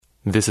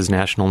This is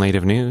National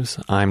Native News.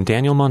 I'm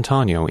Daniel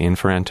Montano in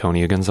for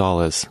Antonia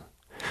Gonzalez.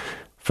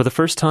 For the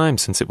first time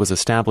since it was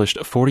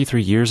established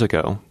 43 years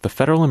ago, the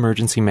Federal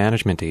Emergency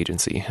Management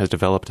Agency has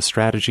developed a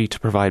strategy to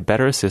provide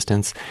better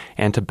assistance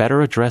and to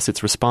better address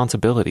its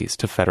responsibilities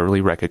to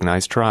federally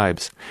recognized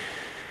tribes.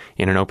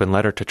 In an open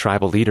letter to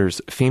tribal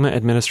leaders, FEMA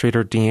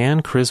Administrator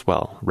Deanne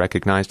Criswell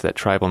recognized that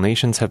tribal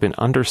nations have been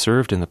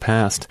underserved in the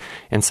past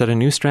and said a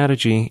new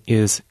strategy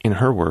is, in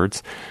her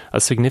words,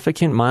 a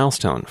significant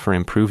milestone for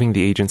improving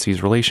the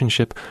agency's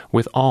relationship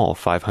with all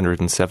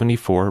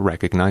 574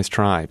 recognized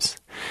tribes.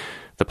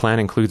 The plan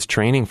includes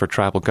training for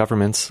tribal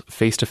governments,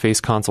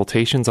 face-to-face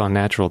consultations on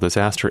natural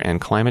disaster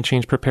and climate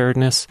change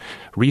preparedness,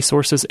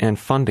 resources and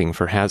funding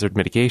for hazard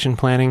mitigation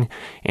planning,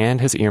 and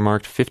has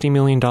earmarked $50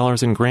 million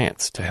in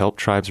grants to help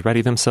tribes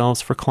ready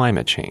themselves for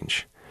climate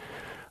change.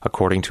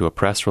 According to a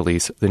press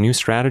release, the new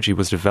strategy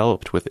was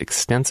developed with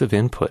extensive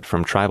input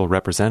from tribal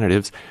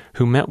representatives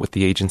who met with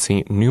the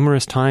agency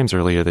numerous times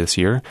earlier this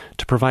year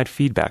to provide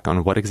feedback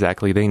on what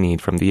exactly they need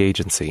from the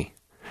agency.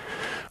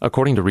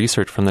 According to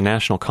research from the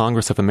National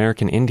Congress of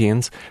American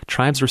Indians,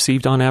 tribes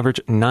received on average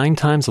 9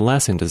 times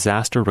less in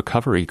disaster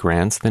recovery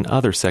grants than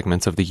other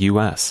segments of the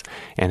U.S.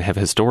 and have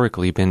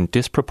historically been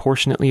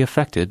disproportionately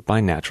affected by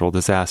natural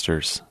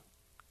disasters.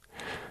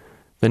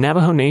 The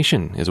Navajo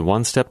Nation is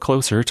one step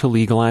closer to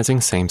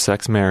legalizing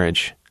same-sex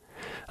marriage.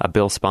 A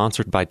bill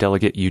sponsored by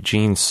Delegate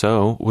Eugene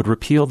So would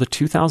repeal the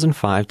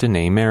 2005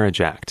 Dene Marriage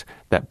Act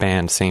that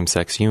banned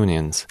same-sex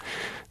unions.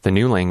 The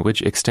new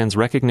language extends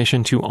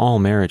recognition to all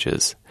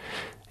marriages.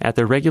 At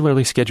their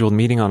regularly scheduled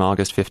meeting on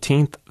August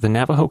 15th, the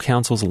Navajo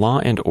Council's Law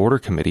and Order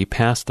Committee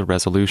passed the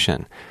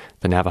resolution.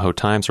 The Navajo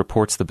Times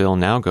reports the bill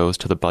now goes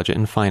to the Budget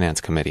and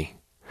Finance Committee.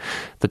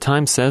 The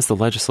Times says the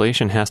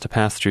legislation has to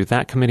pass through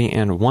that committee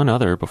and one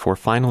other before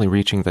finally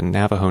reaching the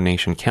Navajo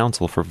Nation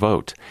Council for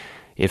vote.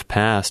 If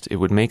passed, it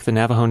would make the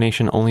Navajo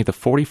Nation only the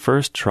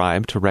 41st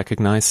tribe to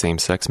recognize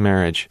same-sex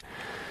marriage.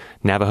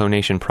 Navajo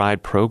Nation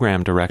Pride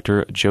Program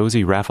Director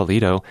Josie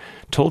Raffalito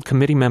told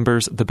committee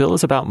members the bill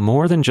is about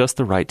more than just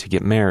the right to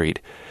get married.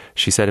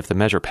 She said if the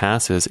measure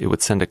passes, it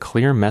would send a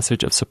clear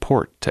message of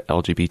support to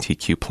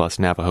LGBTQ+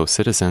 Navajo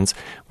citizens,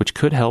 which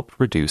could help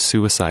reduce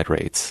suicide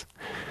rates.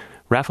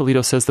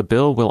 Raffalito says the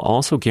bill will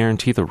also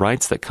guarantee the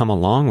rights that come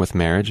along with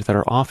marriage that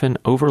are often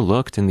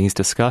overlooked in these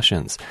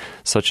discussions,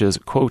 such as,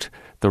 quote,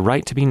 the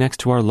right to be next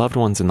to our loved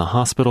ones in the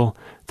hospital,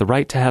 the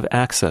right to have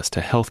access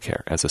to health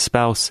care as a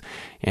spouse,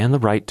 and the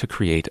right to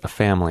create a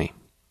family.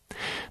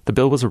 The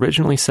bill was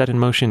originally set in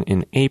motion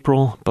in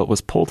April, but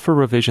was pulled for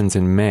revisions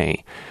in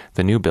May.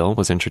 The new bill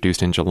was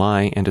introduced in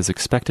July and is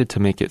expected to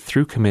make it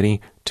through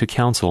committee to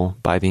council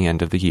by the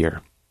end of the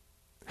year.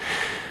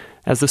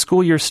 As the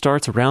school year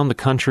starts around the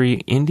country,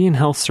 Indian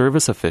Health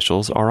Service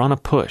officials are on a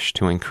push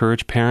to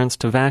encourage parents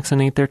to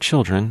vaccinate their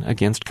children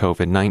against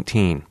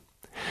COVID-19.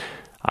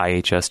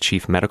 IHS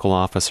Chief Medical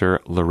Officer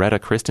Loretta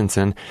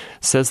Christensen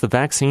says the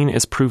vaccine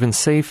is proven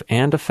safe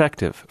and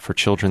effective for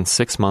children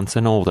 6 months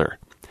and older.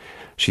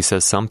 She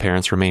says some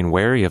parents remain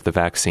wary of the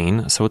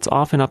vaccine, so it's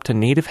often up to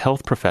Native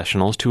health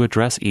professionals to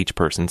address each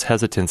person's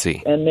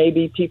hesitancy. And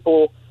maybe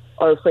people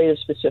are afraid of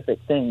specific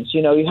things.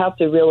 You have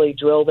to really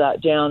drill that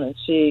down and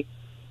see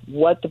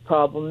what the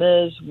problem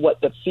is,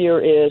 what the fear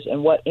is,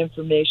 and what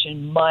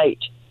information might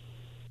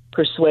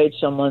persuade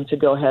someone to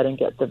go ahead and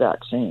get the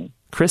vaccine.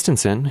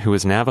 Christensen, who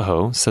is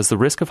Navajo, says the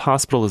risk of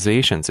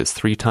hospitalizations is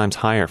 3 times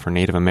higher for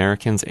Native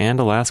Americans and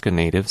Alaska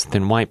Natives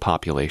than white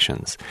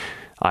populations.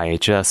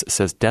 IHS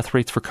says death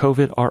rates for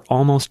COVID are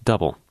almost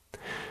double.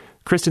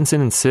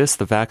 Christensen insists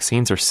the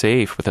vaccines are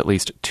safe with at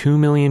least 2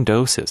 million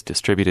doses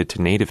distributed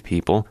to Native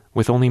people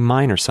with only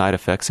minor side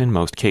effects in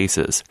most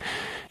cases.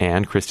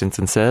 And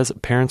Christensen says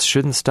parents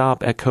shouldn't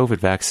stop at COVID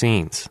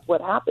vaccines.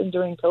 What happened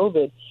during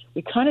COVID,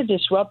 we kind of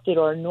disrupted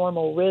our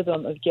normal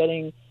rhythm of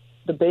getting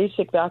the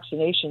basic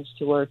vaccinations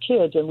to our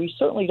kids, and we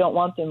certainly don't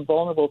want them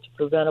vulnerable to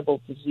preventable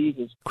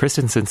diseases.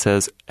 Christensen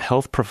says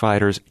health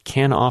providers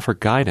can offer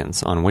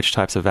guidance on which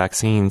types of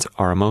vaccines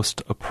are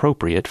most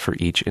appropriate for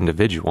each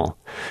individual.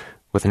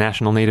 With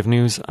National Native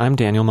News, I'm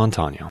Daniel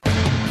Montano.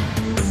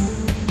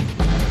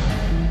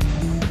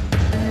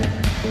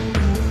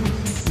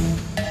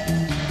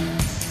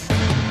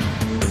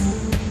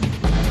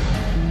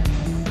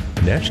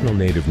 National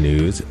Native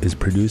News is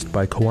produced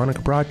by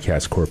Koahnic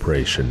Broadcast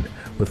Corporation,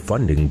 with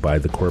funding by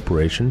the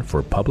Corporation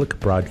for Public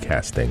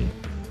Broadcasting.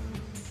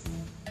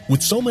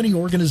 With so many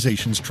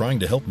organizations trying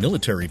to help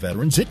military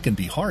veterans, it can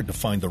be hard to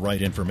find the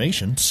right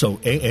information. So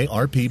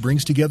AARP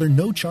brings together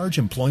no-charge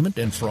employment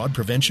and fraud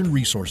prevention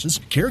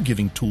resources,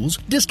 caregiving tools,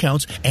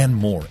 discounts, and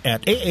more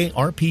at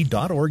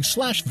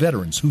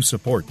aarp.org/veterans who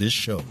support this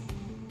show.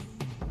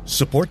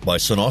 Support by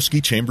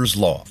Sonosky Chambers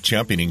Law,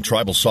 championing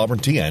tribal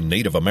sovereignty and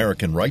Native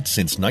American rights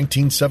since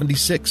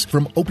 1976.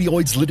 From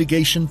opioids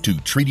litigation to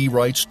treaty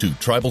rights to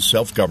tribal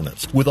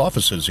self-governance. With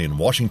offices in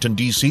Washington,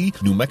 D.C.,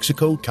 New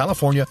Mexico,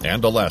 California,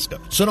 and Alaska.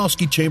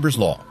 Sonosky Chambers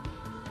Law.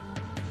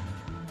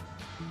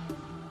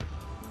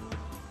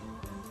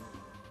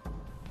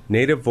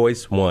 Native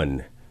Voice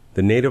One,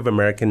 the Native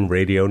American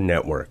Radio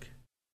Network.